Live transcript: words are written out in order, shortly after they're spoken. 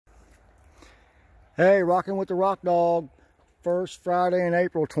Hey, rocking with the Rock Dog. First Friday in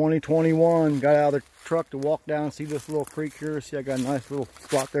April 2021. Got out of the truck to walk down and see this little creek here. See, I got a nice little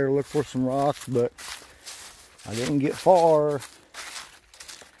spot there to look for some rocks, but I didn't get far.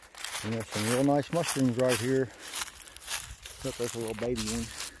 And there's some real nice mushrooms right here. Look, there's a little baby one.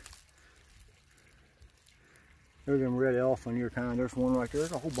 There's them red elephant ear kind. There's one right there.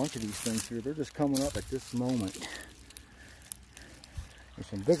 There's a whole bunch of these things here. They're just coming up at this moment. There's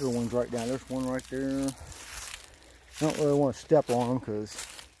some bigger ones right down. There's one right there. I don't really want to step on them because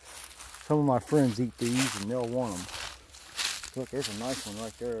some of my friends eat these and they'll want them. Look, there's a nice one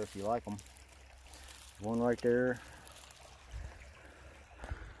right there if you like them. One right there.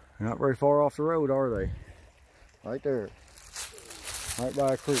 They're not very far off the road, are they? Right there. Right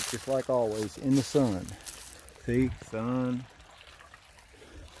by a creek, just like always, in the sun. See, sun.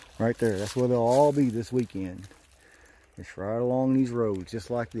 Right there. That's where they'll all be this weekend. It's right along these roads,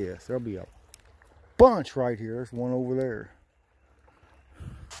 just like this. There'll be a bunch right here. There's one over there.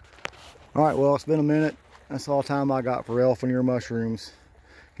 All right, well, it's been a minute. That's all time I got for elephant ear mushrooms.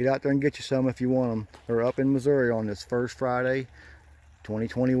 Get out there and get you some if you want them. They're up in Missouri on this first Friday,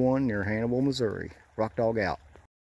 2021, near Hannibal, Missouri. Rock Dog out.